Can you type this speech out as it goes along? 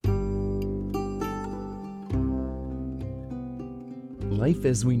Life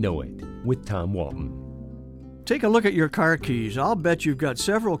as We Know It with Tom Walton. Take a look at your car keys. I'll bet you've got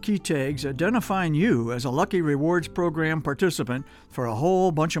several key tags identifying you as a Lucky Rewards program participant for a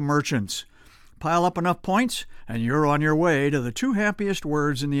whole bunch of merchants. Pile up enough points, and you're on your way to the two happiest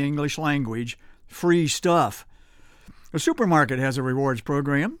words in the English language, free stuff. A supermarket has a rewards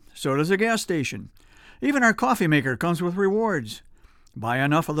program, so does a gas station. Even our coffee maker comes with rewards. Buy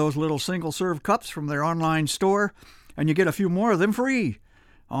enough of those little single-serve cups from their online store, and you get a few more of them free.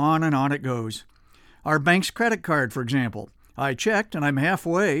 On and on it goes. Our bank's credit card, for example. I checked, and I'm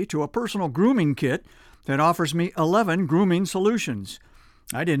halfway to a personal grooming kit that offers me 11 grooming solutions.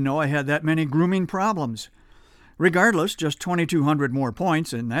 I didn't know I had that many grooming problems. Regardless, just 2,200 more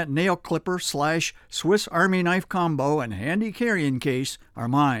points, and that nail clipper / Swiss Army knife combo and handy carrying case are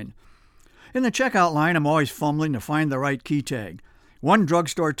mine. In the checkout line, I'm always fumbling to find the right key tag. One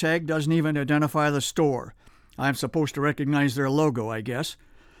drugstore tag doesn't even identify the store. I'm supposed to recognize their logo, I guess.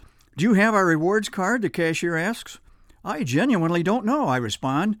 Do you have our rewards card? The cashier asks. I genuinely don't know, I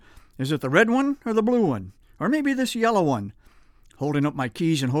respond. Is it the red one or the blue one? Or maybe this yellow one? Holding up my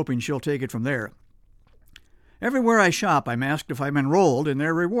keys and hoping she'll take it from there. Everywhere I shop, I'm asked if I'm enrolled in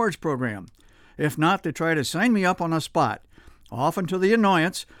their rewards program. If not, they try to sign me up on the spot, often to the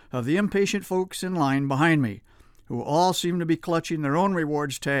annoyance of the impatient folks in line behind me, who all seem to be clutching their own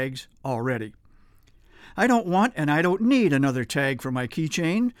rewards tags already. I don't want and I don't need another tag for my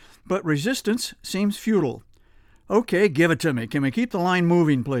keychain, but resistance seems futile. Okay, give it to me. Can we keep the line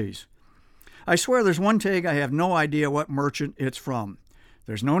moving, please? I swear there's one tag I have no idea what merchant it's from.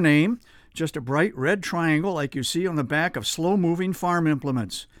 There's no name, just a bright red triangle like you see on the back of slow-moving farm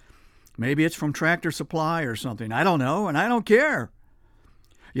implements. Maybe it's from Tractor Supply or something. I don't know, and I don't care.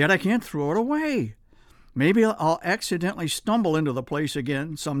 Yet I can't throw it away. Maybe I'll accidentally stumble into the place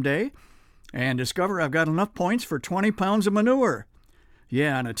again someday and discover I've got enough points for 20 pounds of manure.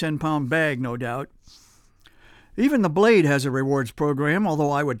 Yeah, and a 10-pound bag, no doubt. Even the Blade has a rewards program,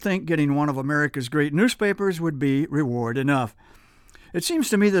 although I would think getting one of America's great newspapers would be reward enough. It seems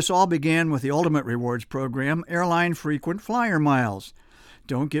to me this all began with the ultimate rewards program, Airline Frequent Flyer Miles.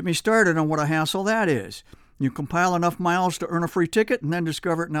 Don't get me started on what a hassle that is. You compile enough miles to earn a free ticket and then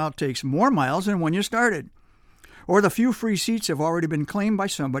discover it now takes more miles than when you started. Or the few free seats have already been claimed by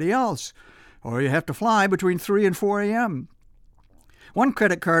somebody else. Or you have to fly between 3 and 4 a.m. One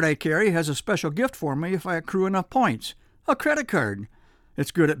credit card I carry has a special gift for me if I accrue enough points. A credit card.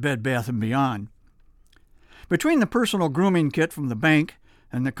 It's good at Bed Bath & Beyond. Between the personal grooming kit from the bank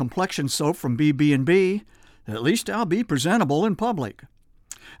and the complexion soap from BB&B, at least I'll be presentable in public.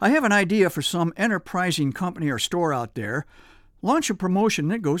 I have an idea for some enterprising company or store out there. Launch a promotion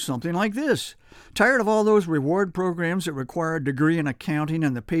that goes something like this. Tired of all those reward programs that require a degree in accounting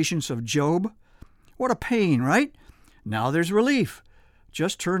and the patience of Job? What a pain, right? Now there's relief.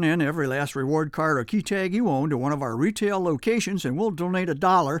 Just turn in every last reward card or key tag you own to one of our retail locations and we'll donate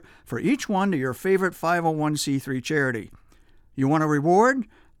 $1 for each one to your favorite 501c3 charity. You want a reward?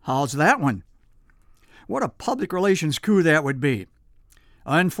 How's that one? What a public relations coup that would be.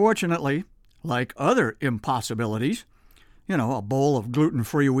 Unfortunately, like other impossibilities, a bowl of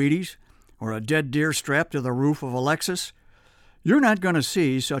gluten-free Wheaties or a dead deer strapped to the roof of a Lexus, you're not going to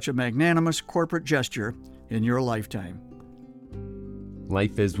see such a magnanimous corporate gesture in your lifetime.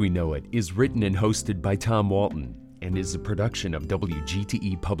 Life as We Know It is written and hosted by Tom Walton and is a production of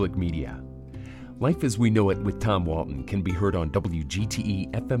WGTE Public Media. Life as We Know It with Tom Walton can be heard on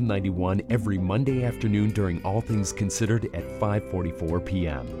WGTE FM 91 every Monday afternoon during All Things Considered at 5:44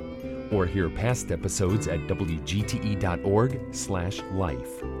 p.m. Or hear past episodes at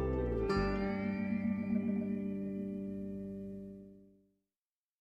WGTE.org/life.